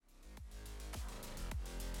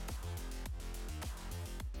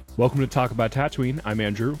Welcome to Talk About Tatooine. I'm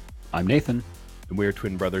Andrew. I'm Nathan. And we are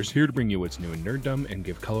twin brothers here to bring you what's new in nerddom and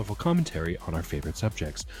give colorful commentary on our favorite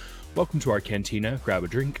subjects. Welcome to our cantina, grab a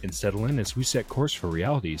drink, and settle in as we set course for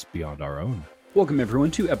realities beyond our own. Welcome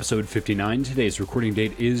everyone to episode 59. Today's recording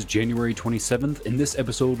date is January 27th, and this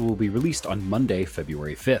episode will be released on Monday,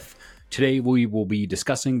 February 5th. Today we will be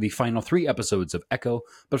discussing the final 3 episodes of Echo,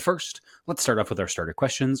 but first, let's start off with our starter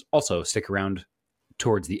questions. Also, stick around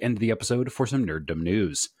towards the end of the episode for some nerddom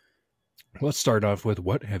news. Let's start off with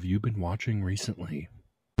what have you been watching recently?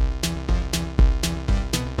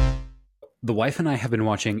 The wife and I have been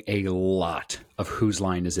watching a lot of Whose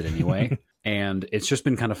Line Is It Anyway? And it's just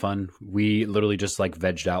been kind of fun. We literally just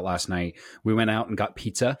vegged out last night. We went out and got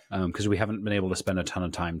pizza because we haven't been able to spend a ton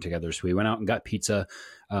of time together. So we went out and got pizza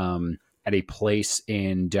at a place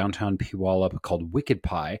in downtown Puyallup called Wicked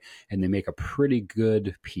Pie. And they make a pretty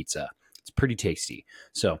good pizza. It's pretty tasty.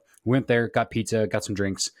 So we went there, got pizza, got some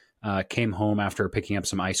drinks. Came home after picking up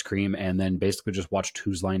some ice cream and then basically just watched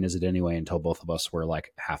Whose Line Is It Anyway until both of us were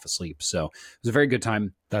half asleep. So it was a very good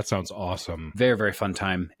time. That sounds awesome. Very, very fun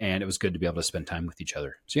time. And it was good to be able to spend time with each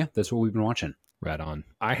other. So yeah, that's what we've been watching. Right on.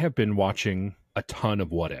 I have been watching a ton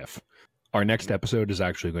of What If. Our next episode is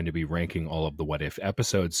actually going to be ranking all of the What If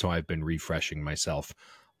episodes. So I've been refreshing myself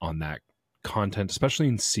on that content, especially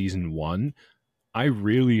in season 1. I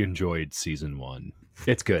really enjoyed season 1.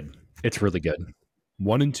 It's good. It's really good.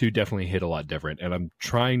 1 and 2 definitely hit a lot different, and I'm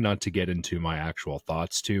trying not to get into my actual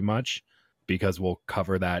thoughts too much because we'll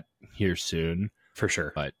cover that here soon. For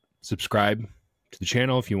sure. But subscribe to the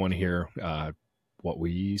channel if you want to hear what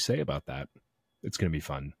we say about that. It's going to be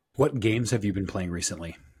fun. What games have you been playing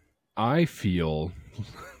recently? I feel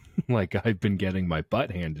like I've been getting my butt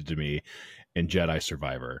handed to me in Jedi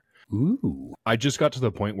Survivor. Ooh. I just got to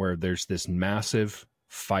the point where there's this massive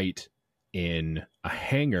fight in a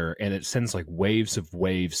hangar and it sends waves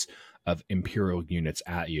of Imperial units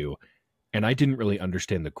at you. And I didn't really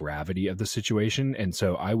understand the gravity of the situation. And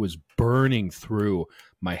so I was burning through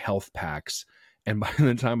my health packs. And by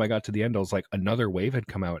the time I got to the end, I was another wave had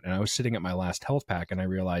come out and I was sitting at my last health pack and I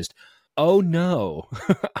realized, oh no,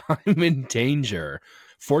 I'm in danger.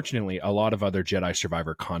 Fortunately, a lot of other Jedi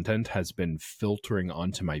Survivor content has been filtering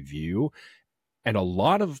onto my view. And a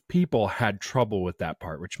lot of people had trouble with that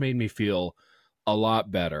part, which made me feel a lot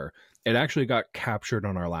better. It actually got captured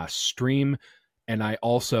on our last stream, and I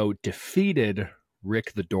also defeated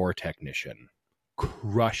Rick the Door Technician.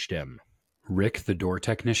 Crushed him. Rick the Door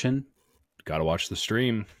Technician? Gotta watch the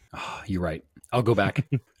stream. Oh, you're right. I'll go back.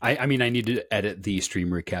 I mean, I need to edit the stream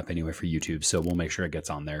recap anyway for YouTube, so we'll make sure it gets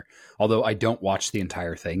on there. Although I don't watch the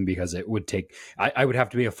entire thing because it would take... I would have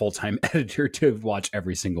to be a full-time editor to watch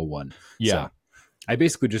every single one. Yeah. So I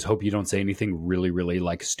basically just hope you don't say anything really, really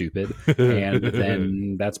stupid. And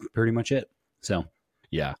then that's pretty much it. So,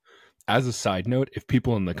 yeah. As a side note, if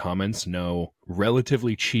people in the comments know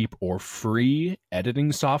relatively cheap or free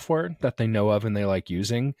editing software that they know of and they like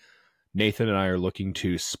using, Nathan and I are looking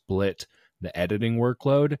to split the editing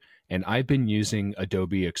workload. And I've been using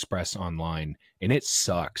Adobe Express Online and it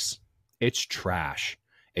sucks. It's trash.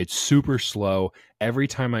 It's super slow. Every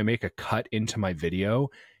time I make a cut into my video,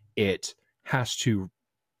 it has to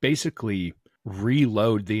basically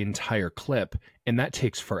reload the entire clip, and that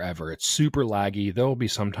takes forever. It's super laggy. There will be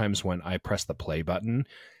sometimes when I press the play button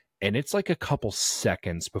and it's a couple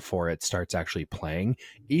seconds before it starts actually playing,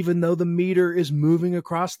 even though the meter is moving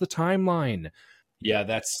across the timeline. Yeah,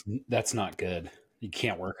 that's not good. You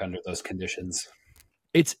can't work under those conditions.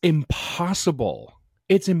 It's impossible.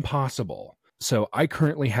 It's impossible. So I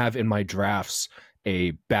currently have in my drafts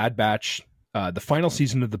a Bad Batch, the final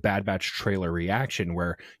season of the Bad Batch trailer reaction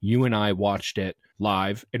where you and I watched it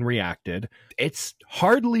live and reacted. It's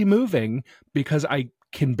hardly moving because I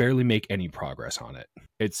can barely make any progress on it.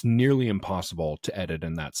 It's nearly impossible to edit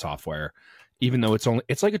in that software, even though it's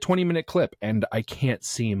like a 20-minute clip and I can't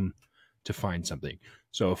seem to find something.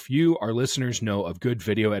 So if you, our listeners, know of good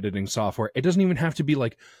video editing software, it doesn't even have to be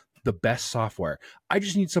the best software. I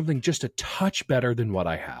just need something just a touch better than what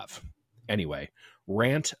I have. Anyway,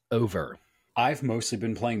 rant over. I've mostly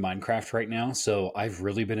been playing Minecraft right now, so I've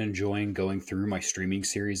really been enjoying going through my streaming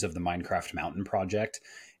series of the Minecraft Mountain Project.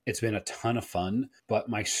 It's been a ton of fun, but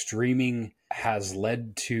my streaming has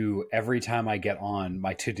led to every time I get on,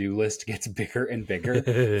 my to-do list gets bigger and bigger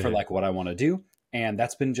for what I want to do. And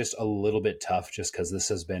that's been just a little bit tough just because this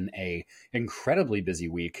has been a incredibly busy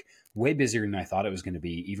week, way busier than I thought it was going to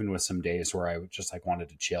be, even with some days where I just wanted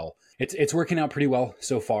to chill. It's working out pretty well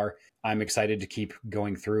so far. I'm excited to keep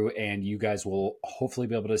going through, and you guys will hopefully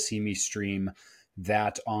be able to see me stream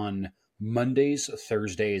that on Mondays,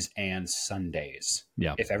 Thursdays, and Sundays.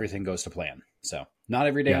 Yeah. If everything goes to plan. So Not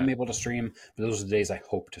every day Yeah. I'm able to stream, but those are the days I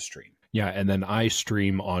hope to stream. Yeah, and then I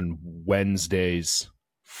stream on Wednesdays,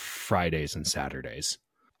 Fridays, and Saturdays.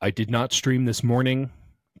 I did not stream this morning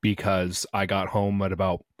because I got home at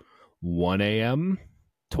about 1 a.m.,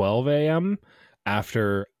 12 a.m.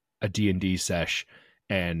 after a D&D sesh,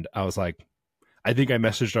 and I was like, I think I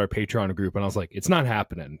messaged our Patreon group, and I was like, it's not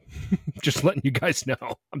happening. Just letting you guys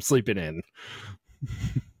know. I'm sleeping in.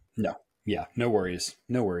 No. Yeah, no worries.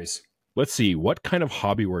 No worries. Let's see, what kind of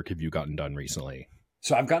hobby work have you gotten done recently?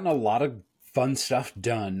 So I've gotten a lot of fun stuff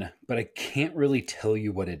done, but I can't really tell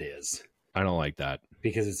you what it is I don't like that.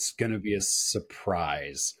 because it's going to be a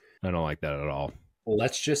surprise. I don't like that at all.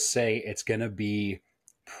 Let's just say it's going to be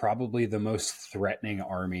probably the most threatening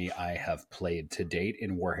army I have played to date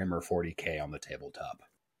in Warhammer 40k on the tabletop.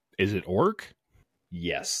 Is it orc?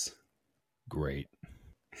 Yes. Great.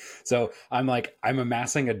 So I'm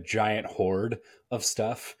amassing a giant horde of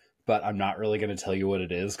stuff, but I'm not really going to tell you what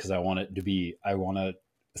it is because I want to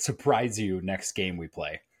surprise you next game we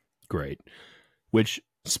play. Great. Which,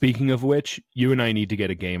 speaking of which, you and I need to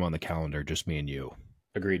get a game on the calendar, just me and you.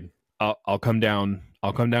 Agreed. I'll come down.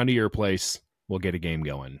 I'll come down to your place. We'll get a game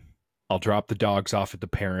going. I'll drop the dogs off at the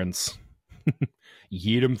parents,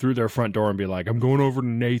 yeet them through their front door and be like, I'm going over to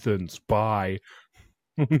Nathan's. Bye.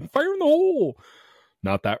 Fire in the hole.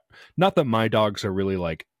 Not that my dogs are really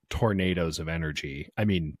like tornadoes of energy. I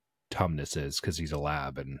mean, Tumnus is because he's a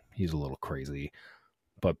lab and he's a little crazy.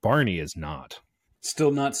 But Barney is not.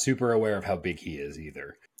 Still not super aware of how big he is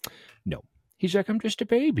either. No. He's like, I'm just a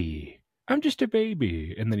baby. I'm just a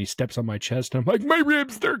baby. And then he steps on my chest and I'm like, my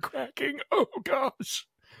ribs, they're cracking. Oh, gosh.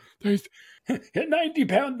 There's A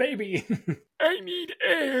 90-pound baby. I need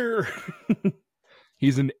air.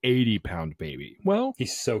 He's an 80-pound baby. Well,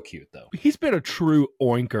 He's so cute, though. he's been a true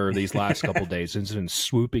oinker these last couple days since he's been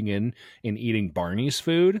swooping in and eating Barney's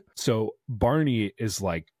food. So Barney is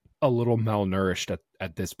like a little malnourished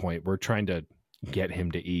at this point. We're trying to get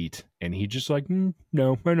him to eat. And he just like,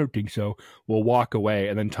 no, I don't think so. We'll walk away.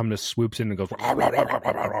 And then Tumnus swoops in and goes,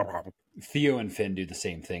 Theo and Finn do the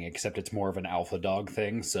same thing, except it's more of an alpha dog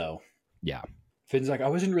thing. So yeah. Finn's like, I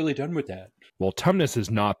wasn't really done with that. Well, Tumnus is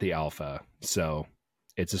not the alpha. So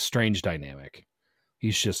it's a strange dynamic.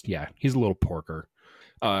 He's just, he's a little porker.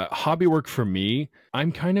 Hobby work for me,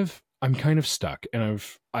 I'm kind of stuck, and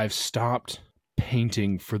I've stopped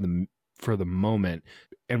painting for the moment,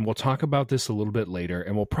 and we'll talk about this a little bit later,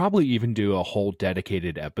 and we'll probably even do a whole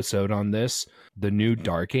dedicated episode on this. The new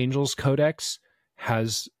Dark Angels Codex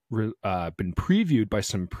has been previewed by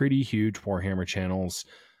some pretty huge Warhammer channels,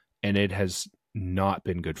 and it has not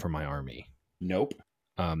been good for my army. Nope.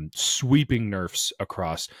 Sweeping nerfs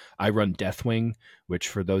across. I run Deathwing, which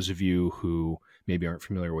for those of you who maybe aren't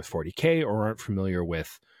familiar with 40k or aren't familiar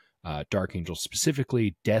with Dark Angels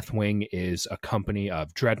specifically, Deathwing is a company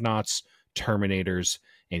of dreadnoughts, terminators,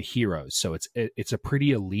 and heroes. So it's a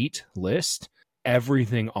pretty elite list.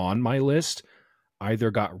 Everything on my list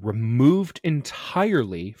either got removed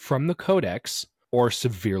entirely from the codex or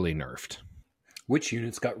severely nerfed. Which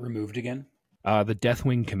units got removed again? The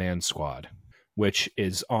Deathwing Command Squad, which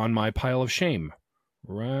is on my pile of shame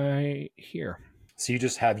right here. So you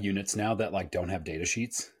just have units now that like don't have data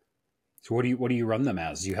sheets? So what do you run them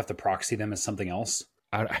as? Do you have to proxy them as something else?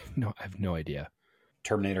 I have no idea.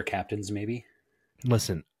 Terminator captains, maybe?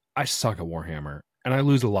 Listen, I suck at Warhammer and I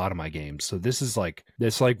lose a lot of my games. So this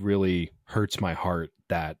really hurts my heart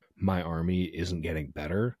that my army isn't getting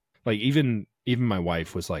better. Like even my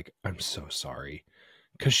wife was like, I'm so sorry.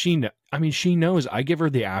 Because she knows. I give her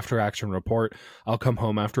the after action report. I'll come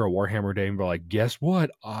home after a Warhammer day and be like, guess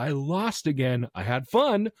what? I lost again. I had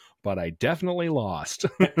fun, but I definitely lost.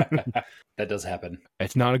 That does happen.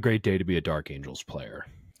 It's not a great day to be a Dark Angels player.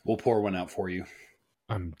 We'll pour one out for you.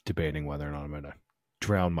 I'm debating whether or not I'm going to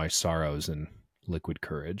drown my sorrows in liquid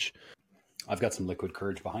courage. I've got some liquid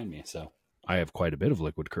courage behind me, so. I have quite a bit of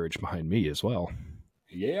liquid courage behind me as well.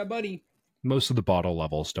 Yeah, buddy. Most of the bottle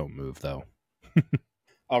levels don't move, though.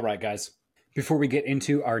 All right, guys. Before we get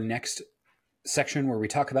into our next section where we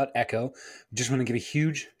talk about Echo, we just want to give a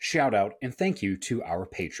huge shout out and thank you to our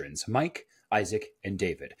patrons, Mike, Isaac, and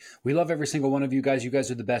David. We love every single one of you guys. You guys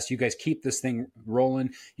are the best. You guys keep this thing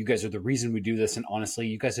rolling. You guys are the reason we do this. And honestly,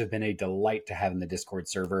 you guys have been a delight to have in the Discord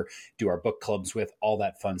server, do our book clubs with, all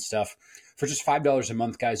that fun stuff. For just $5 a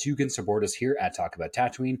month, guys, you can support us here at Talk About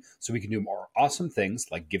Tatooine so we can do more awesome things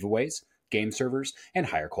like giveaways, game servers, and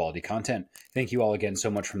higher quality content. Thank you all again so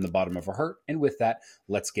much from the bottom of our heart. And with that,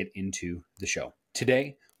 let's get into the show.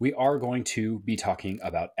 Today, we are going to be talking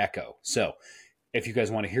about Echo. So if you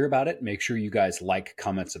guys want to hear about it, make sure you guys like,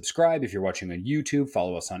 comment, subscribe. If you're watching on YouTube,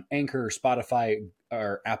 follow us on Anchor, Spotify,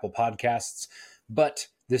 or Apple Podcasts. But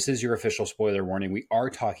this is your official spoiler warning. We are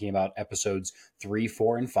talking about episodes 3,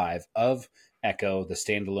 4, and 5 of Echo, the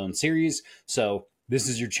standalone series. So this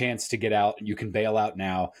is your chance to get out. You can bail out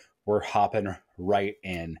now. We're hopping right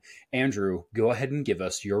in. Andrew, go ahead and give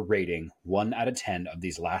us your rating 1 out of 10 of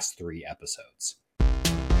these last 3 episodes.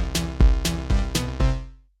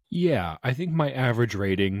 Yeah, I think my average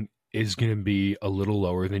rating is going to be a little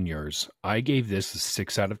lower than yours. I gave this a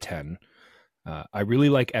 6 out of 10. I really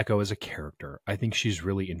like Echo as a character. I think she's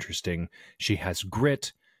really interesting. She has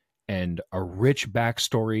grit and a rich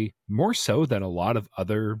backstory, more so than a lot of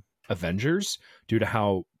other Avengers, due to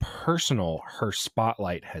how personal her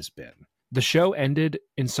spotlight has been. The show ended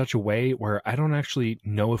in such a way where I don't actually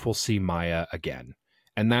know if we'll see Maya again,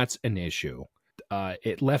 and that's an issue.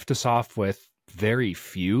 It left us off with very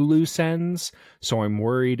few loose ends, so I'm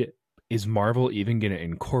worried, is Marvel even going to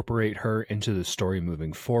incorporate her into the story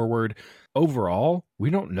moving forward? Overall, we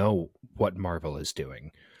don't know what Marvel is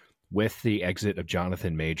doing. With the exit of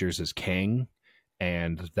Jonathan Majors as Kang,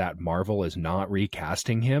 and that Marvel is not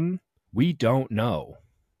recasting him, we don't know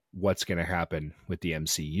what's going to happen with the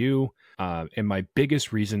MCU. And my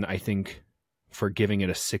biggest reason, I think, for giving it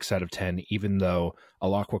a 6 out of 10, even though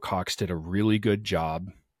Alaqua Cox did a really good job,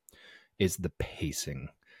 is the pacing.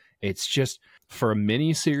 It's just for a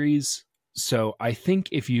mini series. So I think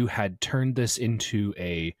if you had turned this into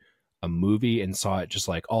a movie and saw it just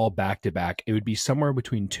like all back to back, it would be somewhere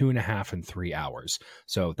between 2.5 and 3 hours.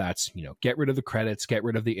 So that's, get rid of the credits, get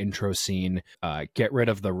rid of the intro scene, get rid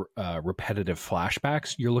of the repetitive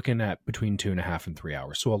flashbacks. You're looking at between 2.5 and 3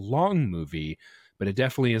 hours. So a long movie, but it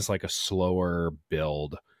definitely is like a slower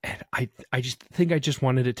build. And I just think I just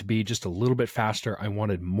wanted it to be just a little bit faster. I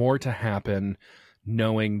wanted more to happen,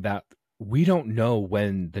 knowing that we don't know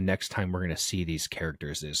when the next time we're going to see these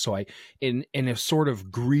characters is. So in a sort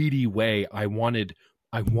of greedy way, I wanted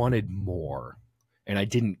more, and I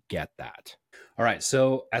didn't get that. All right.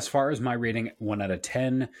 So as far as my rating, 1 out of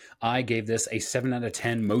 10, I gave this a 7 out of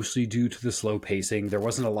 10, mostly due to the slow pacing. There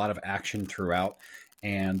wasn't a lot of action throughout,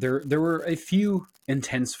 and there were a few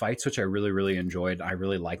intense fights, which I really, really enjoyed. I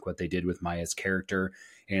really like what they did with Maya's character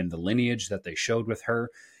and the lineage that they showed with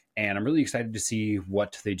her. And I'm really excited to see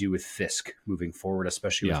what they do with Fisk moving forward,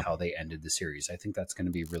 especially with how they ended the series. I think that's going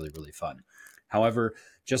to be really, really fun. However,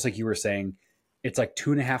 just like you were saying, it's like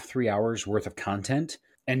 2.5, 3 hours worth of content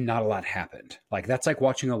and not a lot happened. Like, that's like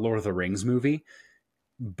watching a Lord of the Rings movie,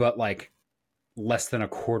 but like less than a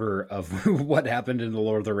quarter of what happened in the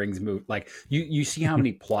Lord of the Rings movie. Like, you see how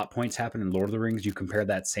many plot points happen in Lord of the Rings. You compare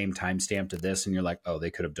that same timestamp to this, and you're like, oh,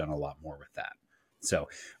 they could have done a lot more with that. So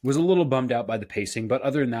was a little bummed out by the pacing, but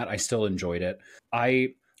other than that, I still enjoyed it.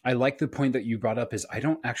 I like the point that you brought up is I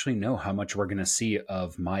don't actually know how much we're going to see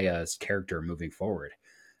of Maya's character moving forward.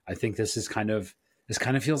 I think this kind of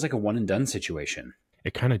feels like a one and done situation.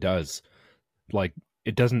 It kind of does. Like,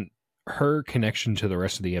 it doesn't, her connection to the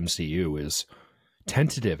rest of the MCU is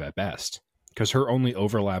tentative at best, because her only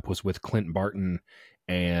overlap was with Clint Barton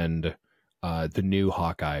and the new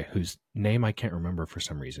Hawkeye, whose name I can't remember for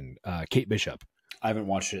some reason, Kate Bishop. I haven't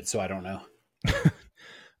watched it, so I don't know.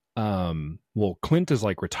 Well, Clint is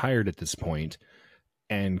like retired at this point,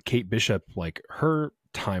 and Kate Bishop, like, her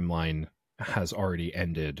timeline has already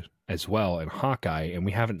ended as well in Hawkeye, and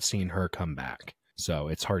we haven't seen her come back. So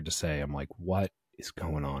it's hard to say. I'm like, what is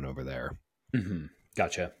going on over there? Mm-hmm.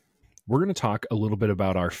 Gotcha. We're going to talk a little bit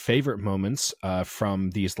about our favorite moments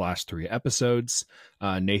from these last 3 episodes.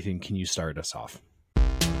 Nathan, can you start us off?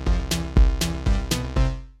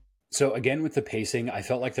 So again, with the pacing, I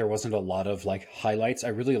felt like there wasn't a lot of like highlights. I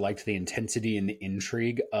really liked the intensity and the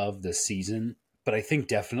intrigue of the season. But I think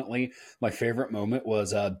definitely my favorite moment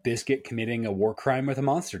was Biscuit committing a war crime with a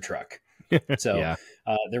monster truck. So Yeah.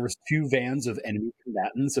 there was 2 vans of enemy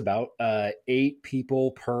combatants, about 8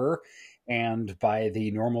 people per. And by the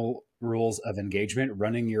normal rules of engagement,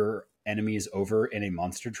 running your enemies over in a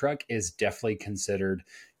monster truck is definitely considered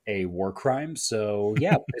a war crime. So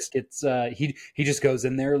yeah, Biscuit's he just goes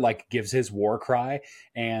in there, like, gives his war cry,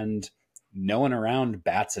 and no one around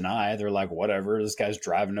bats an eye. They're like, whatever, this guy's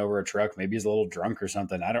driving over a truck, maybe he's a little drunk or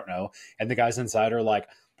something, I don't know. And the guys inside are like,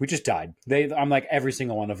 we just died. I'm like, every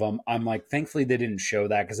single one of them. I'm like, thankfully they didn't show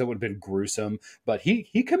that, because it would have been gruesome. But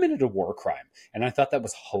he committed a war crime, and I thought that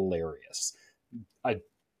was hilarious.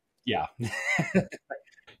 Yeah.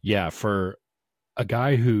 Yeah, for a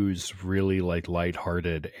guy who's really like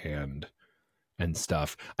lighthearted and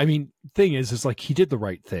stuff. I mean, thing is like, he did the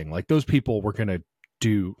right thing. Like, those people were gonna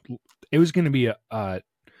do. It was gonna be it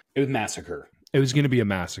was massacre. It was gonna be a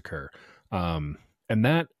massacre. And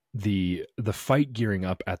that the fight gearing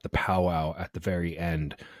up at the powwow at the very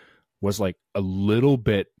end was like a little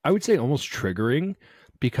bit, I would say almost triggering,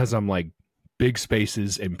 because I'm like big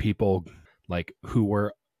spaces and people like who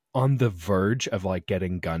were on the verge of like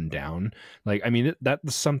getting gunned down. Like, I mean,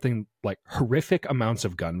 that's something like horrific amounts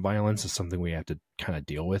of gun violence is something we have to kind of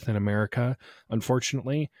deal with in America,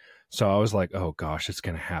 unfortunately. So I was like, oh gosh, it's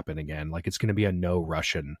going to happen again. Like, it's going to be a no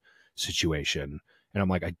Russian situation. And I'm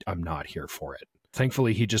like, I'm not here for it.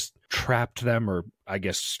 Thankfully, he just trapped them, or I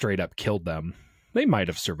guess straight up killed them. They might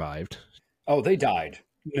have survived. Oh, they died.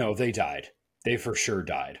 No, they died. They for sure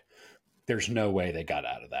died. There's no way they got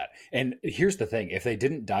out of that. And here's the thing, if they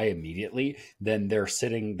didn't die immediately, then they're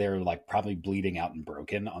sitting there like probably bleeding out and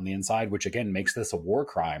broken on the inside, which again makes this a war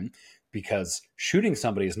crime, because shooting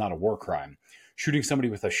somebody is not a war crime. Shooting somebody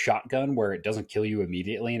with a shotgun where it doesn't kill you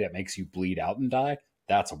immediately and it makes you bleed out and die,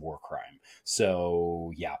 that's a war crime.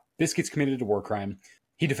 So yeah, this gets committed to war crime.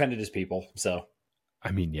 He defended his people, so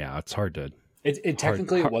I mean, yeah, it's hard to. it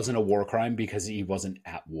technically it wasn't a war crime because he wasn't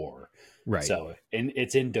at war. Right. So, and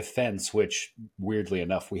it's in defense, which weirdly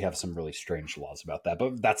enough, we have some really strange laws about that,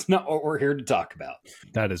 but that's not what we're here to talk about.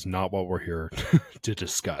 That is not what we're here to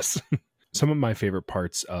discuss. Some of my favorite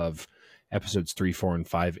parts of episodes 3, 4, and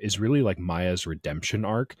 5 is really like Maya's redemption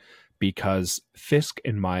arc, because Fisk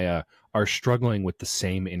and Maya are struggling with the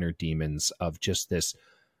same inner demons of just this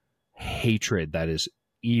hatred that is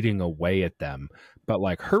eating away at them. But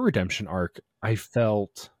like her redemption arc, I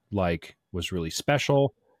felt like was really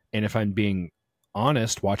special. And if I'm being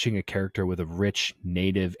honest, watching a character with a rich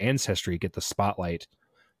native ancestry get the spotlight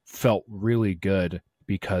felt really good,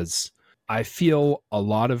 because I feel a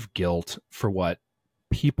lot of guilt for what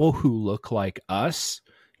people who look like us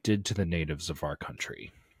did to the natives of our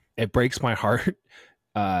country. It breaks my heart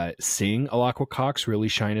seeing Alaqua Cox really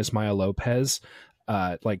shine as Maya Lopez.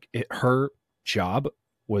 Her job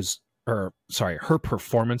was, her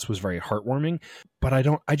performance was very heartwarming, but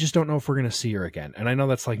I just don't know if we're going to see her again. And I know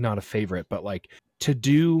that's like not a favorite, but like to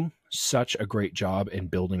do such a great job in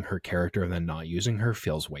building her character and then not using her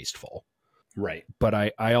feels wasteful. Right. But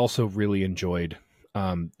I also really enjoyed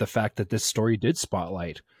the fact that this story did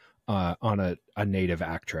spotlight on a native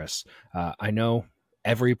actress. I know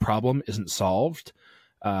every problem isn't solved,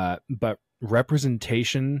 but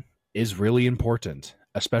representation is really important,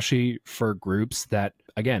 especially for groups that,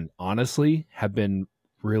 again, honestly, have been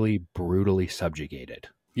really brutally subjugated.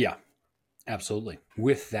 Yeah, absolutely.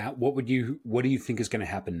 With that, what do you think is going to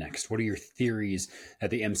happen next? What are your theories that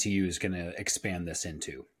the MCU is going to expand this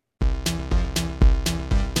into?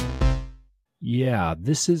 Yeah,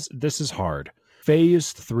 this is hard.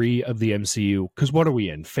 Phase 3 of the MCU, because what are we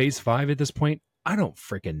in? Phase 5 at this point? I don't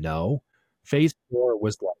freaking know. Phase 4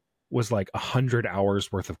 was like 100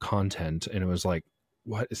 hours worth of content, and it was like,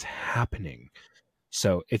 what is happening?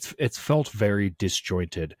 So it's felt very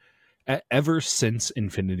disjointed. Ever since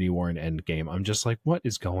Infinity War and Endgame, I'm just like, what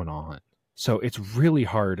is going on? So it's really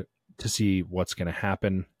hard to see what's going to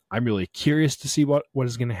happen. I'm really curious to see what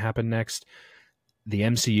is going to happen next. The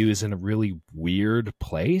MCU is in a really weird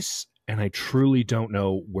place, and I truly don't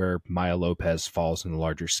know where Maya Lopez falls in the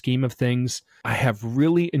larger scheme of things. I have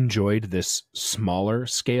really enjoyed this smaller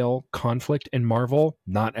scale conflict in Marvel.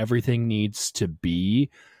 Not everything needs to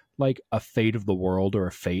be like a fate of the world or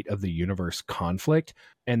a fate of the universe conflict.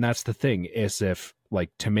 And that's the thing, is if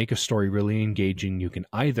like to make a story really engaging, you can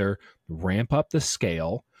either ramp up the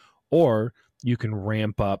scale or you can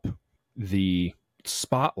ramp up the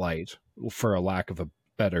spotlight, for a lack of a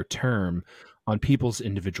better term, on people's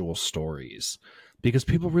individual stories, because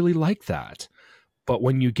people really like that. But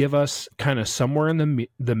when you give us kind of somewhere in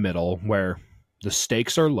the middle where the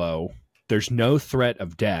stakes are low, there's no threat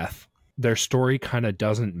of death, their story kind of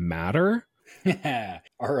doesn't matter.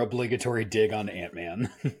 Our obligatory dig on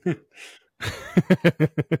Ant-Man.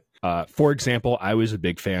 For example, I was a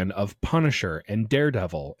big fan of Punisher and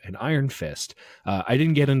Daredevil and Iron Fist. I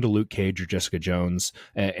didn't get into Luke Cage or Jessica Jones,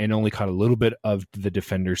 and only caught a little bit of the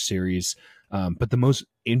Defenders series. But the most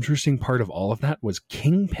interesting part of all of that was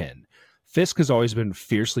Kingpin. Fisk has always been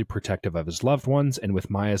fiercely protective of his loved ones, and with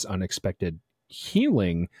Maya's unexpected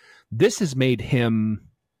healing, this has made him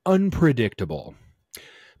unpredictable.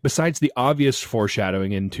 Besides the obvious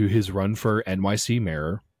foreshadowing into his run for NYC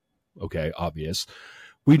mayor, okay, obvious,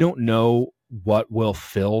 we don't know what will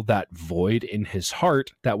fill that void in his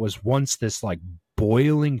heart that was once this like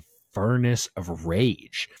boiling furnace of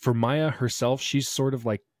rage. For Maya herself, she's sort of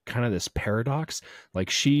like kind of this paradox. Like,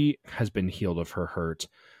 she has been healed of her hurt,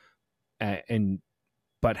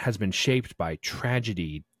 but has been shaped by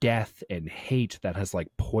tragedy, death, and hate that has like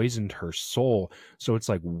poisoned her soul. So it's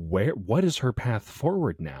like, what is her path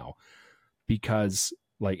forward now? Because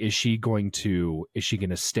like, is she going to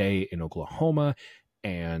stay in Oklahoma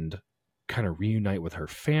and kind of reunite with her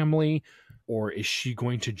family, or is she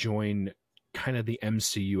going to join kind of the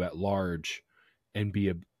MCU at large and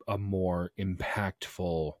be a more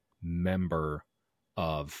impactful member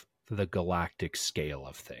of the galactic scale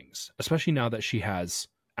of things, especially now that she has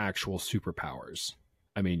actual superpowers?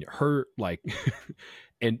 I mean, her like,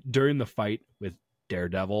 and during the fight with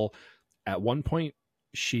Daredevil, at one point,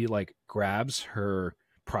 she like grabs her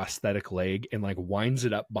prosthetic leg and like winds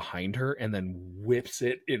it up behind her and then whips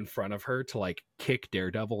it in front of her to like kick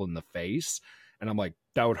Daredevil in the face. And I'm like,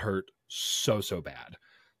 that would hurt so bad.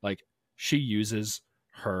 Like, she uses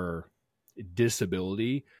her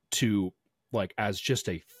disability to like as just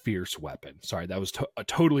a fierce weapon. Sorry, that was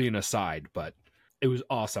totally an aside, but it was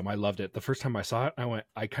awesome. I loved it. The first time I saw it,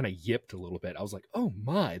 I kind of yipped a little bit. I was like, oh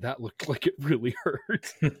my, that looked like it really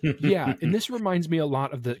hurt. Yeah. And this reminds me a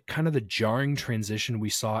lot of the kind of the jarring transition we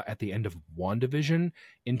saw at the end of WandaVision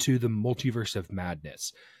into the Multiverse of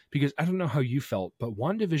Madness. Because I don't know how you felt, but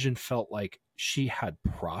WandaVision felt like she had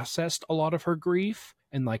processed a lot of her grief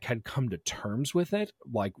and like had come to terms with it.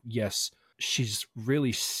 Like, yes, she's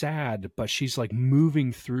really sad, but she's like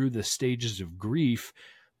moving through the stages of grief.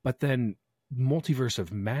 But then Multiverse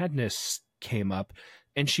of Madness came up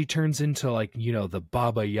and she turns into like, you know, the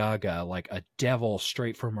Baba Yaga, like a devil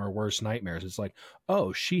straight from her worst nightmares. It's like,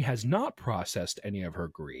 oh, she has not processed any of her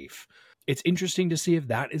grief. It's interesting to see if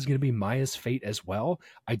that is going to be Maya's fate as well.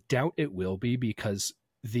 I doubt it will be, because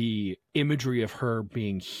the imagery of her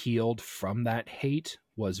being healed from that hate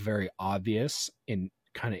was very obvious in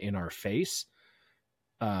kind of in our face.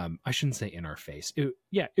 I shouldn't say in our face.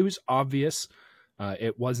 It was obvious.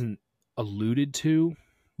 It wasn't alluded to,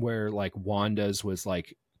 where like Wanda's was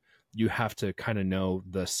like, you have to kind of know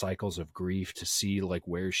the cycles of grief to see like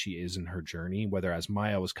where she is in her journey, whereas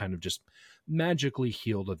Maya was kind of just magically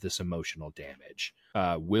healed of this emotional damage.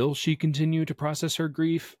 Will she continue to process her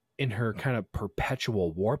grief in her kind of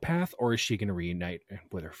perpetual warpath, or is she going to reunite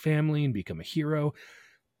with her family and become a hero?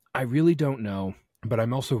 I really don't know, but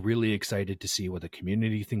I'm also really excited to see what the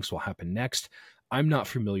community thinks will happen next. I'm not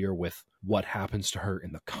familiar with what happens to her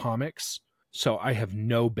in the comics, so I have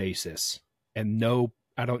no basis and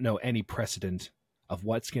I don't know any precedent of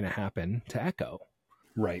what's going to happen to Echo.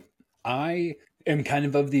 Right. I am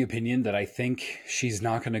kind of the opinion that I think she's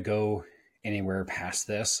not going to go anywhere past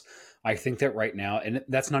this. I think that right now, and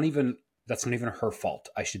that's not even her fault,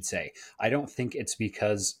 I should say. I don't think it's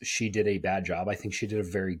because she did a bad job. I think she did a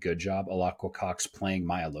very good job, Alaqua Cox playing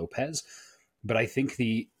Maya Lopez. But I think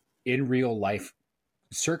the in real life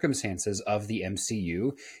circumstances of the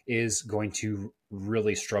MCU is going to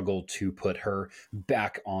really struggle to put her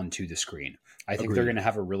back onto the screen. I think they're going to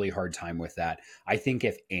have a really hard time with that. I think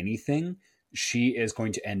if anything, she is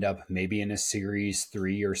going to end up maybe in a season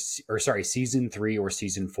 3 or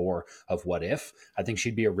season 4 of What If. I think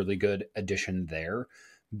she'd be a really good addition there.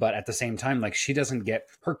 But at the same time, like, she doesn't get,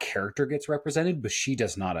 her character gets represented, but she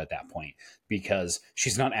does not at that point, because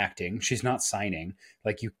she's not acting, she's not signing.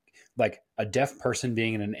 Like a deaf person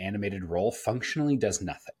being in an animated role functionally does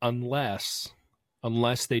nothing. Unless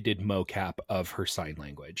they did mocap of her sign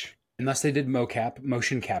language. Unless they did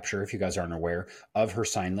motion capture, if you guys aren't aware, of her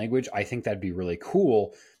sign language, I think that'd be really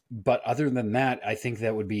cool. But other than that, I think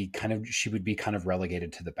that would be she would be kind of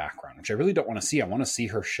relegated to the background, which I really don't want to see. I want to see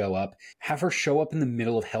her show up, have her show up in the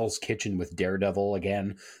middle of Hell's Kitchen with Daredevil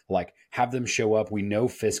again, like have them show up. We know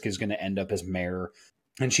Fisk is going to end up as mayor,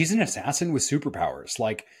 and she's an assassin with superpowers.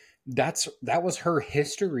 Like, that was her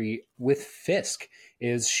history with Fisk,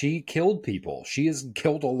 is she killed people. She has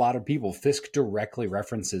killed a lot of people. Fisk directly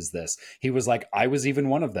references this. He was like, I was even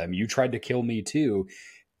one of them. You tried to kill me too.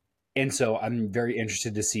 And so I'm very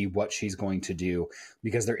interested to see what she's going to do,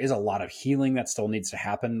 because there is a lot of healing that still needs to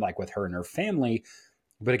happen, like with her and her family.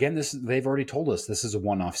 But again, they've already told us this is a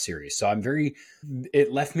one-off series. So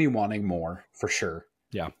it left me wanting more for sure.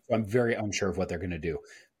 Yeah. I'm very unsure of what they're going to do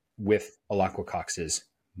with Alaqua Cox's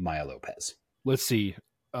Maya Lopez. Let's see.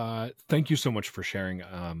 Thank you so much for sharing.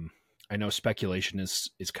 I know speculation is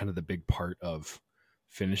kind of the big part of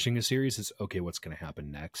finishing a series. Is okay, what's going to happen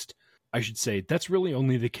next? I should say that's really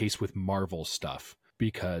only the case with Marvel stuff,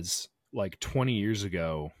 because like 20 years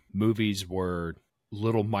ago, movies were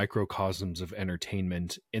little microcosms of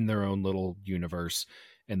entertainment in their own little universe,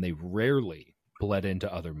 and they rarely bled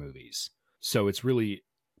into other movies. So it's really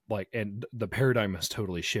like, and the paradigm has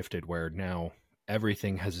totally shifted, where now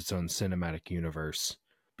everything has its own cinematic universe,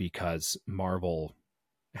 because Marvel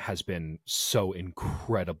has been so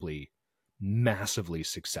incredibly, massively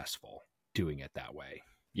successful doing it that way.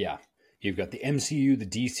 Yeah. You've got the MCU, the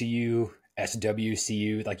DCU,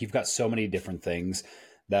 SWCU. Like, you've got so many different things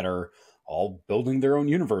that are all building their own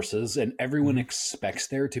universes, and everyone expects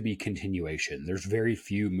there to be continuation. There's very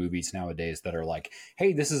few movies nowadays that are like,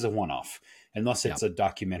 hey, this is a one-off, unless Yeah. it's a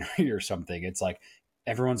documentary or something. It's like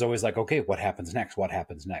everyone's always like, okay, what happens next? What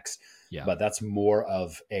happens next? Yeah. But that's more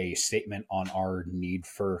of a statement on our need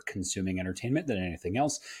for consuming entertainment than anything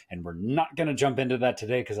else. And we're not going to jump into that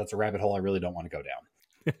today because that's a rabbit hole I really don't want to go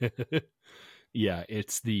down. Yeah,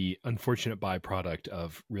 it's the unfortunate byproduct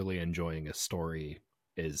of really enjoying a story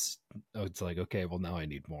is it's like, okay, well now I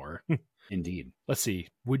need more. Indeed. Let's see.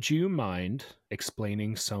 Would you mind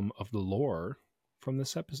explaining some of the lore from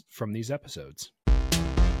these episodes?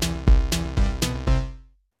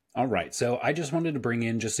 All right, so I just wanted to bring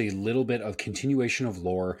in just a little bit of continuation of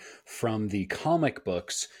lore from the comic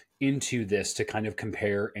books into this to kind of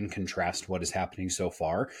compare and contrast what is happening so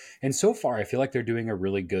far. And so far, I feel like they're doing a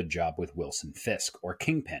really good job with Wilson Fisk, or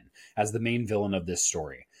Kingpin, as the main villain of this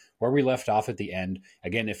story. Where we left off at the end,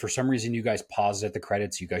 again, if for some reason you guys paused at the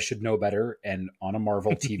credits, you guys should know better and on a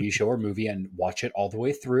Marvel TV show or movie and watch it all the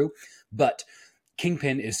way through. But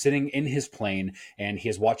Kingpin is sitting in his plane and he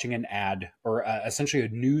is watching an ad or essentially a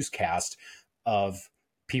newscast of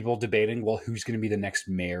people debating, well, who's going to be the next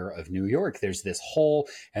mayor of New York? There's this hole,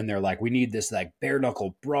 and they're like, we need this like bare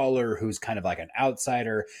knuckle brawler who's kind of like an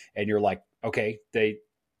outsider. And you're like, okay,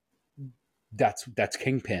 that's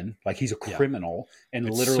Kingpin. Like he's a criminal and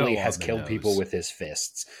It's literally so has on the killed people nose. with his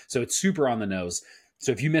fists. So it's super on the nose.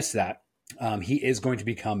 So if you missed that, he is going to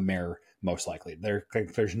become mayor most likely.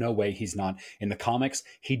 There's no way he's not. In the comics,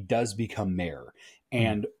 he does become mayor.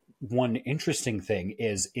 And one interesting thing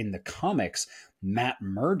is in the comics, Matt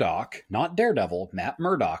Murdock, not Daredevil, Matt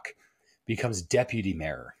Murdock becomes deputy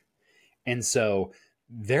mayor. And so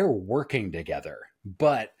they're working together.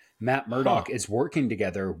 But Matt Murdock is working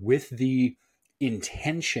together with the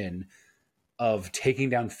intention of taking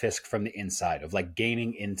down Fisk from the inside, of like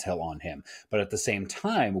gaining intel on him. But at the same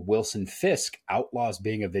time, Wilson Fisk outlaws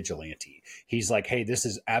being a vigilante. He's like, hey, this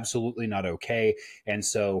is absolutely not okay. And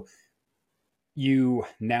so you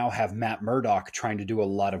now have Matt Murdock trying to do a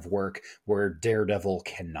lot of work where Daredevil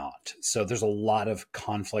cannot. So there's a lot of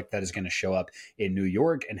conflict that is going to show up in New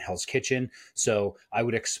York and Hell's Kitchen. So I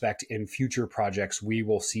would expect in future projects, we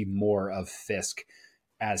will see more of Fisk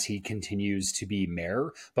as he continues to be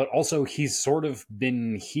mayor, but also he's sort of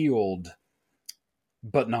been healed,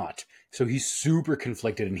 but not. So he's super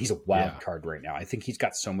conflicted and he's a wild card right now. I think he's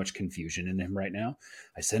got so much confusion in him right now.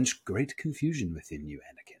 I sense great confusion within you,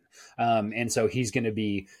 Anakin. And so he's going to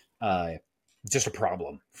be just a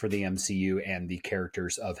problem for the MCU and the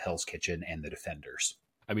characters of Hell's Kitchen and the Defenders.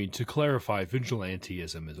 I mean, to clarify,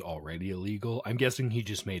 vigilantism is already illegal. I'm guessing he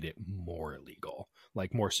just made it more illegal,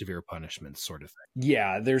 like more severe punishments sort of thing.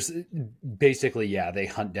 Yeah, there's basically, they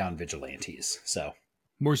hunt down vigilantes. So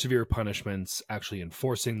more severe punishments, actually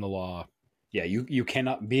enforcing the law. Yeah, you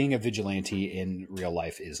cannot, being a vigilante in real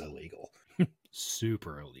life is illegal.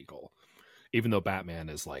 Super illegal. Even though Batman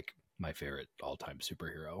is like my favorite all-time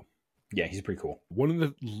superhero. Yeah, he's pretty cool. One of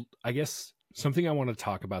the, I guess, something I want to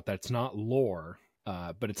talk about that's not lore,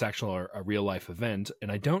 but it's actually a real life event.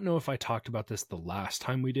 And I don't know if I talked about this the last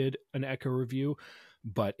time we did an Echo review,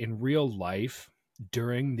 but in real life,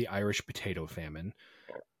 during the Irish potato famine,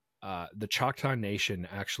 the Choctaw Nation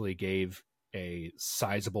actually gave a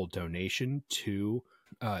sizable donation to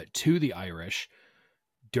the Irish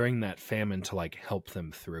during that famine to like help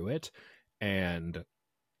them through it. And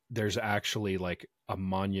there's actually like a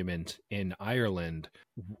monument in Ireland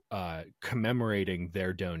commemorating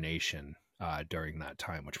their donation during that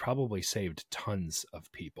time, which probably saved tons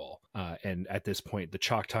of people. And at this point, the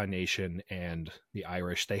Choctaw Nation and the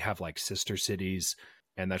Irish, they have like sister cities.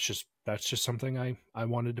 And that's just something I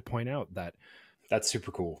wanted to point out, that that's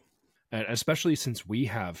super cool. And especially since we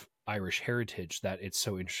have Irish heritage, that it's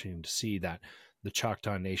so interesting to see that the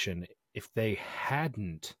Choctaw Nation, if they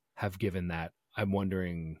hadn't have given that, I'm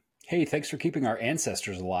wondering, hey, thanks for keeping our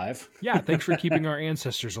ancestors alive. Yeah, thanks for keeping our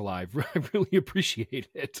ancestors alive. I really appreciate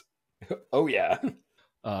it. Oh, yeah.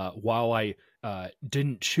 While I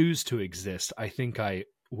didn't choose to exist, I think I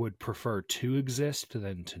would prefer to exist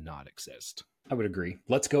than to not exist. I would agree.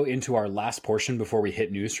 Let's go into our last portion before we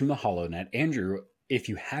hit news from the HoloNet. Andrew, if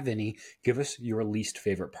you have any, give us your least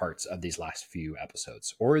favorite parts of these last few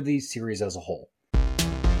episodes or the series as a whole.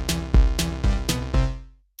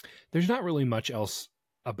 There's not really much else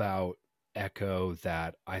about Echo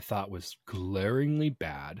that I thought was glaringly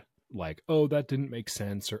bad. Like, oh, that didn't make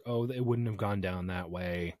sense, or oh, it wouldn't have gone down that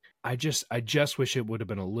way. I just wish it would have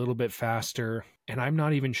been a little bit faster, and I'm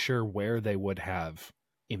not even sure where they would have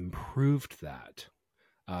improved that.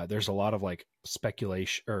 There's a lot of like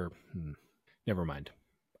speculation, or never mind.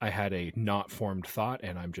 I had a not formed thought,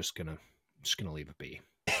 and I'm just gonna just going to leave it be.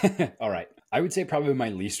 All right. I would say probably my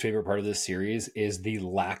least favorite part of this series is the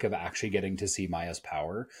lack of actually getting to see Maya's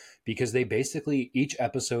power, because they basically, each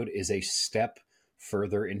episode is a step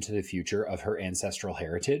further into the future of her ancestral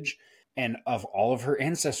heritage and of all of her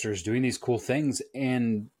ancestors doing these cool things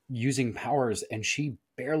and using powers. And she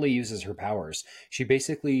barely uses her powers. She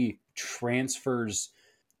basically transfers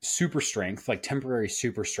super strength, like temporary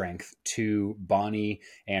super strength, to Bonnie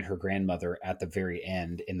and her grandmother at the very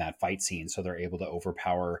end in that fight scene. So they're able to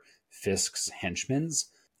overpower Fisk's henchmen.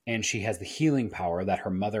 And she has the healing power that her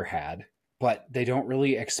mother had, but they don't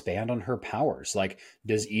really expand on her powers. Like,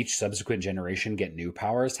 does each subsequent generation get new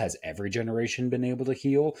powers? Has every generation been able to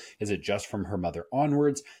heal? Is it just from her mother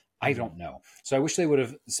onwards? I don't know. So I wish they would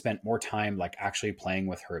have spent more time like actually playing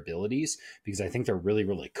with her abilities, because I think they're really,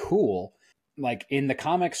 really cool. Like in the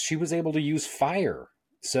comics, she was able to use fire.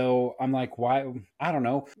 So I'm like, why? I don't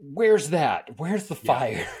know. Where's that? Where's the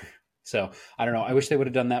fire? Yeah. So I don't know. I wish they would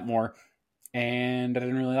have done that more. And I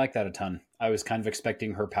didn't really like that a ton. I was kind of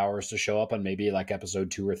expecting her powers to show up on maybe like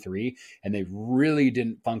episode 2 or 3, and they really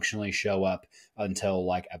didn't functionally show up until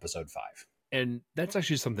like episode 5. And that's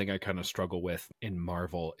actually something I kind of struggle with in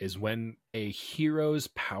Marvel, is when a hero's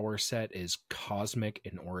power set is cosmic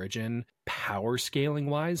in origin, power scaling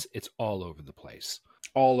wise, it's all over the place.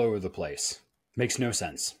 All over the place. Makes no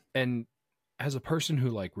sense. And as a person who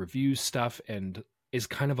like reviews stuff and is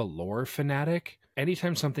kind of a lore fanatic,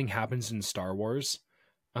 anytime something happens in Star Wars,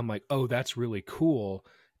 I'm like, oh, that's really cool.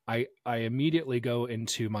 I immediately go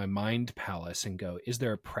into my mind palace and go, is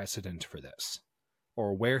there a precedent for this?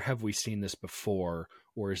 Or where have we seen this before?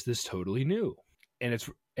 Or is this totally new?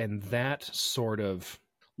 And that sort of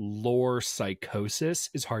lore psychosis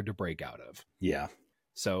is hard to break out of. Yeah.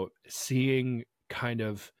 So seeing kind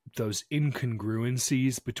of those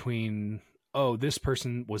incongruencies between, oh, this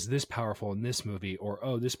person was this powerful in this movie, or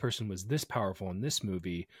oh, this person was this powerful in this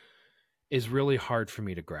movie, is really hard for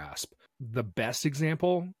me to grasp. The best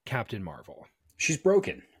example, Captain Marvel. She's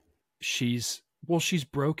broken. She's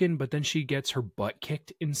broken, but then she gets her butt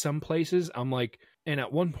kicked in some places. I'm like, and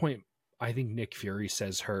at one point, I think Nick Fury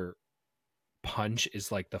says her punch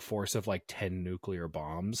is like the force of like 10 nuclear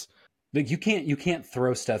bombs. Like you can't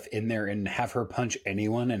throw stuff in there and have her punch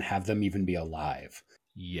anyone and have them even be alive.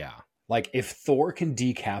 Yeah. Like if Thor can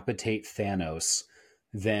decapitate Thanos,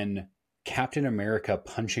 then Captain America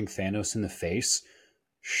punching Thanos in the face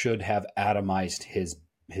should have atomized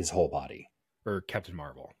his whole body. Or Captain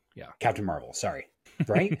Marvel. Yeah. Captain Marvel, sorry.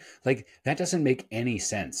 Right? Like that doesn't make any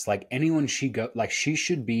sense. Like anyone she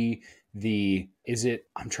should be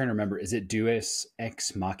I'm trying to remember, is it Deus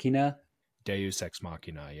Ex Machina? Deus Ex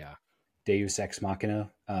Machina, yeah. Deus Ex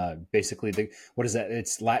Machina. Basically what is that?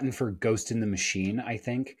 It's Latin for ghost in the machine, I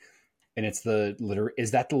think. And it's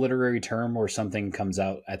is that the literary term where something comes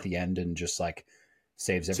out at the end and just like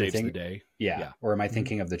saves everything? Saves the day. Yeah. Or am I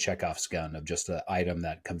thinking of the Chekhov's gun, of just an item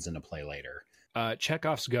that comes into play later?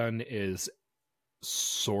 Chekhov's gun is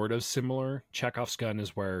sort of similar. Chekhov's gun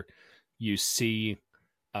is where you see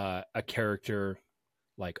a character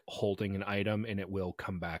like holding an item and it will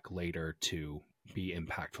come back later to be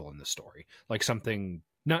impactful in the story. Like something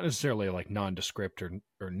not necessarily like nondescript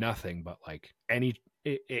or nothing, but like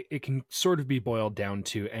it can sort of be boiled down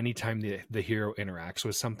to anytime the hero interacts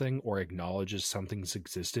with something or acknowledges something's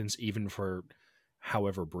existence, even for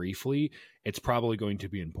however briefly, it's probably going to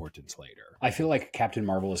be important later. I feel like Captain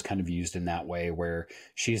Marvel is kind of used in that way, where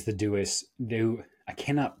she's the I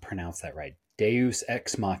cannot pronounce that right. Deus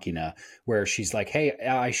Ex Machina, where she's like, hey,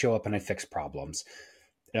 I show up and I fix problems.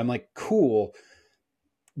 And I'm like, cool,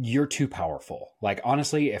 you're too powerful. Like,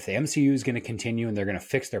 honestly, if the MCU is going to continue and they're going to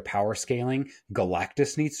fix their power scaling,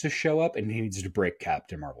 Galactus needs to show up and he needs to break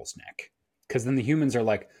Captain Marvel's neck. Because then the humans are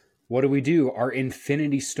like, what do? Our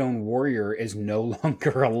Infinity Stone warrior is no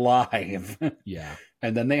longer alive. Yeah.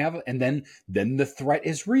 And then then the threat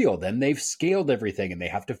is real. Then they've scaled everything and they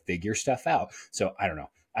have to figure stuff out. So I don't know.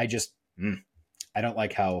 I don't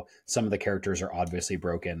like how some of the characters are obviously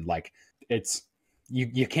broken. Like it's,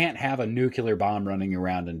 you can't have a nuclear bomb running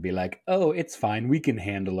around and be like, oh, it's fine, we can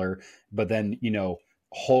handle her. But then,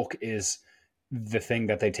 Hulk is the thing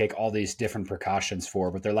that they take all these different precautions for,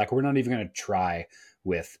 but they're like, we're not even going to try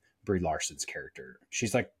with Brie Larson's character.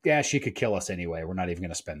 She's like, yeah, she could kill us anyway. We're not even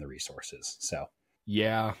going to spend the resources. So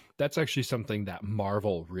yeah, that's actually something that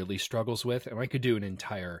Marvel really struggles with. And I could do an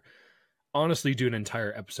entire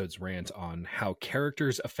episode's rant on how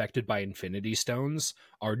characters affected by Infinity Stones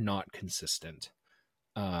are not consistent.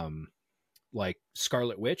 Like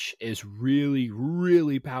Scarlet Witch is really,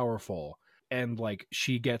 really powerful. And like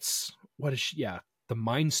she gets, the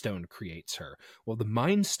Mind Stone creates her. Well, the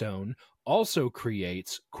Mind Stone also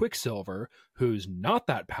creates Quicksilver, who's not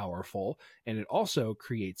that powerful, and it also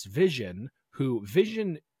creates Vision, who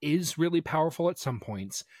Vision is really powerful at some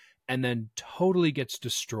points, and then totally gets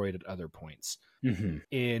destroyed at other points. Mm-hmm.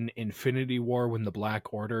 In Infinity War, when the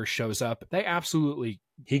Black Order shows up, they absolutely...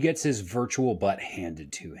 He gets his virtual butt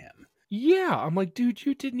handed to him. Yeah, I'm like, dude,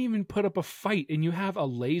 you didn't even put up a fight, and you have a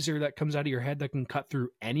laser that comes out of your head that can cut through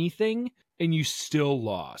anything, and you still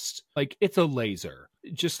lost. Like, it's a laser.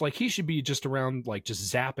 Just like, he should be just around, like,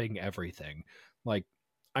 just zapping everything. Like,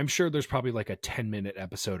 I'm sure there's probably like a 10-minute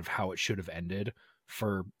episode of how it should have ended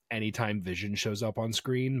for any time Vision shows up on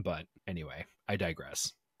screen, but anyway, I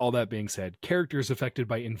digress. All that being said, characters affected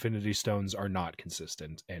by Infinity Stones are not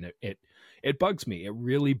consistent, and it bugs me. It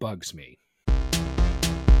really bugs me.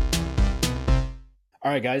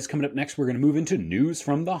 All right, guys, coming up next, we're going to move into news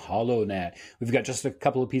from the HoloNet. We've got just a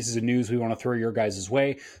couple of pieces of news we want to throw your guys'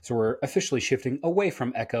 way, so we're officially shifting away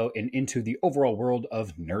from Echo and into the overall world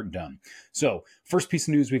of nerddom. So, first piece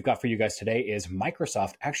of news we've got for you guys today is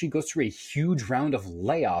Microsoft actually goes through a huge round of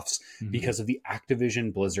layoffs because of the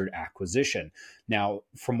Activision Blizzard acquisition. Now,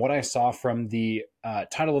 from what I saw from the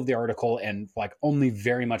title of the article and like only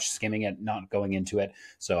very much skimming it, not going into it,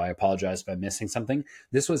 so I apologize if I'm missing something.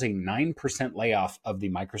 This was a 9% layoff of the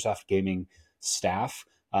Microsoft gaming staff.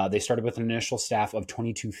 They started with an initial staff of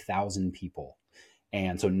 22,000 people.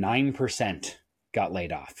 And so 9% got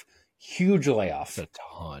laid off. Huge layoff. That's a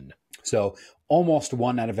ton. So almost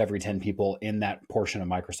 1 out of every 10 people in that portion of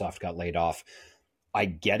Microsoft got laid off. I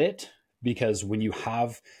get it, because when you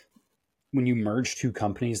merge two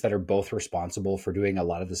companies that are both responsible for doing a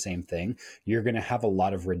lot of the same thing, you're going to have a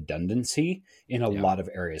lot of redundancy in a lot of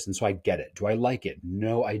areas. And so I get it. Do I like it?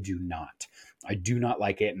 No, I do not. I do not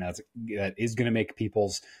like it. And that is going to make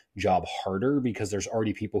people's job harder, because there's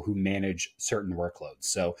already people who manage certain workloads.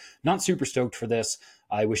 So not super stoked for this.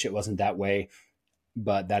 I wish it wasn't that way,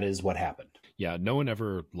 but that is what happened. Yeah, no one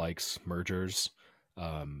ever likes mergers.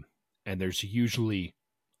 And there's usually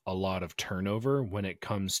a lot of turnover when it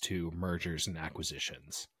comes to mergers and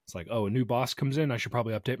acquisitions. It's like, oh, a new boss comes in, I should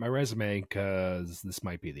probably update my resume because this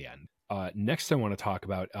might be the end. Next, I want to talk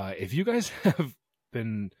about if you guys have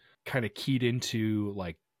been kind of keyed into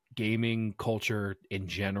like gaming culture in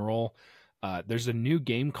general, there's a new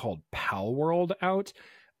game called Palworld out,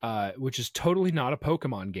 which is totally not a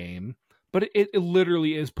Pokemon game, but it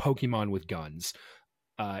literally is Pokemon with guns.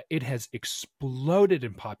 It has exploded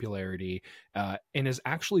in popularity and is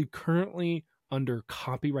actually currently under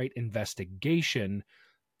copyright investigation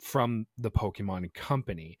from the Pokemon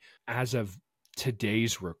Company. As of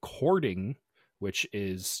today's recording, which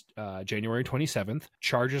is January 27th,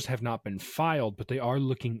 charges have not been filed, but they are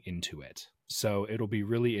looking into it. So it'll be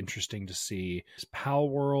really interesting to see, is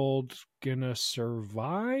Palworld gonna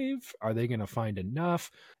survive? Are they gonna find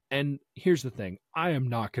enough? And here's the thing, I am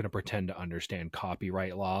not going to pretend to understand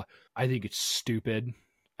copyright law. I think it's stupid.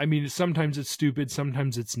 I mean, sometimes it's stupid,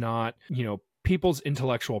 sometimes it's not. You know, people's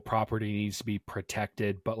intellectual property needs to be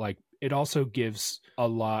protected, but like it also gives a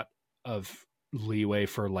lot of leeway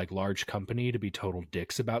for like large company to be total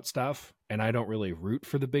dicks about stuff. And I don't really root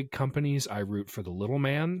for the big companies. I root for the little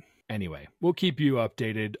man. Anyway, we'll keep you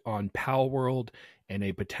updated on Palworld and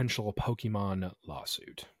a potential Pokemon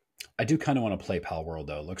lawsuit. I do kind of want to play Palworld,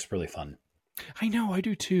 though. It looks really fun. I know, I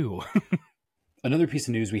do too. Another piece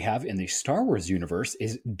of news we have in the Star Wars universe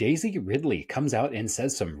is Daisy Ridley comes out and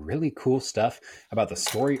says some really cool stuff about the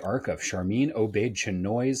story arc of Sharmeen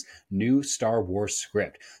Obaid-Chinoy's new Star Wars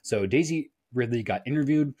script. So Daisy Ridley got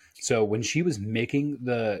interviewed. So when she was making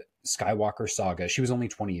the Skywalker saga, she was only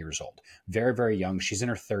 20 years old. Very, very young. She's in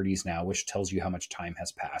her 30s now, which tells you how much time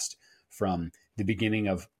has passed from the beginning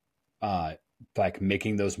of like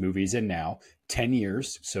making those movies, and now 10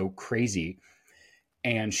 years. So crazy.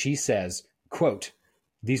 And she says, quote,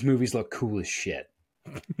 "These movies look cool as shit."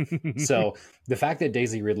 So the fact that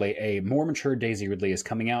Daisy Ridley, a more mature Daisy Ridley, is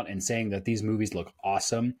coming out and saying that these movies look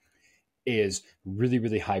awesome is really,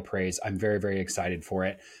 really high praise. I'm very, very excited for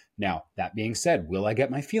it. Now, that being said, will I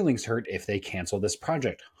get my feelings hurt if they cancel this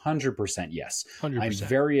project? 100% yes. 100%. I'm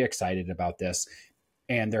very excited about this.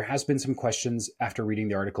 And there has been some questions after reading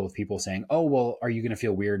the article of people saying, oh, well, are you going to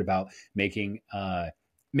feel weird about making a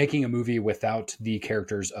movie without the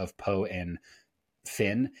characters of Poe and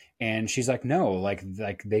Finn? And she's like, no, like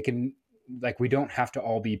they can, like, we don't have to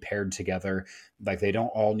all be paired together. Like, they don't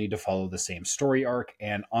all need to follow the same story arc.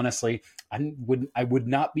 And honestly, I wouldn't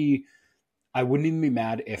even be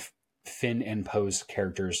mad if Finn and Poe's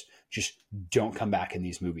characters just don't come back in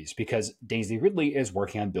these movies, because Daisy Ridley is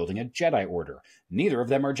working on building a Jedi Order. Neither of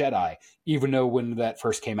them are Jedi, even though when that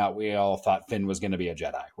first came out, we all thought Finn was going to be a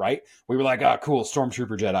Jedi, right? We were like, cool,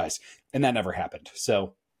 Stormtrooper Jedis. And that never happened.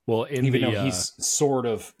 So, well, even though he's sort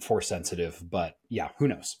of Force sensitive, but yeah, who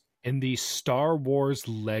knows? In the Star Wars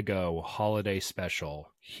Lego holiday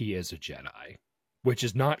special, he is a Jedi, which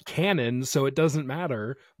is not canon, so it doesn't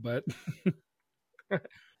matter, but...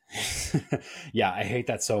 Yeah, I hate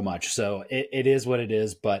that so much. So it is what it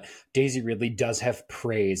is, but Daisy Ridley does have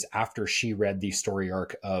praise after she read the story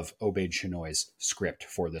arc of Obaid Chinoy's script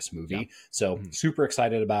for this movie. Yeah. So super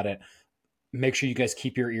excited about it. Make sure you guys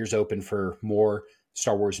keep your ears open for more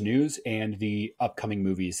Star Wars news and the upcoming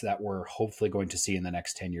movies that we're hopefully going to see in the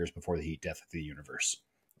next 10 years before the heat death of the universe.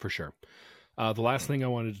 For sure. The last thing I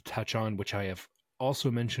wanted to touch on, which I have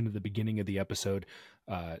also mentioned at the beginning of the episode,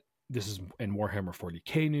 this is in Warhammer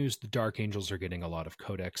 40k news. The Dark Angels are getting a lot of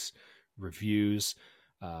Codex reviews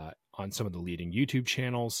on some of the leading YouTube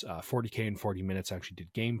channels. 40k and 40 Minutes actually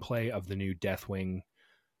did gameplay of the new Deathwing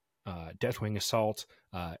Assault.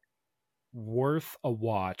 Worth a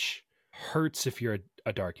watch. Hurts if you're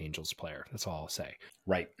a Dark Angels player. That's all I'll say.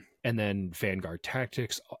 Right. And then Vanguard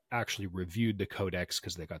Tactics actually reviewed the Codex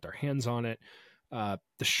because they got their hands on it. The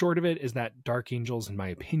short of it is that Dark Angels, in my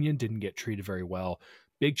opinion, didn't get treated very well.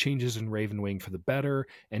 Big changes in Ravenwing for the better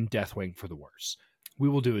and Deathwing for the worse. We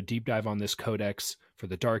will do a deep dive on this Codex for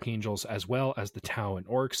the Dark Angels as well as the Tau and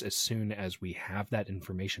Orcs as soon as we have that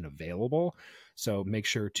information available. So make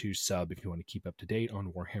sure to sub if you want to keep up to date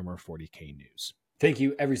on Warhammer 40k news. Thank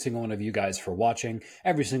you, every single one of you guys, for watching.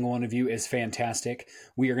 Every single one of you is fantastic.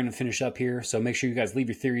 We are going to finish up here, so make sure you guys leave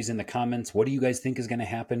your theories in the comments. What do you guys think is going to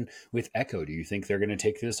happen with Echo? Do you think they're going to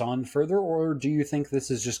take this on further, or do you think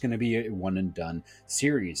this is just going to be a one-and-done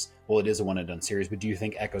series? Well, it is a one-and-done series, but do you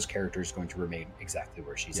think Echo's character is going to remain exactly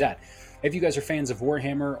where she's at? If you guys are fans of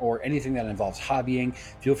Warhammer or anything that involves hobbying,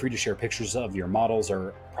 feel free to share pictures of your models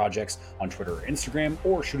or projects on Twitter or Instagram,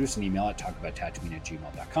 or shoot us an email at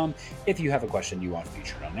talkabouttatooine@gmail.com if you have a question you want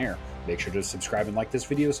featured on air. Make sure to subscribe and like this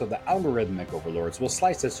video so the algorithmic overlords will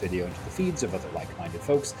slice this video into the feeds of other like-minded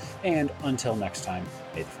folks. And until next time,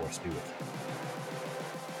 may the Force be with you.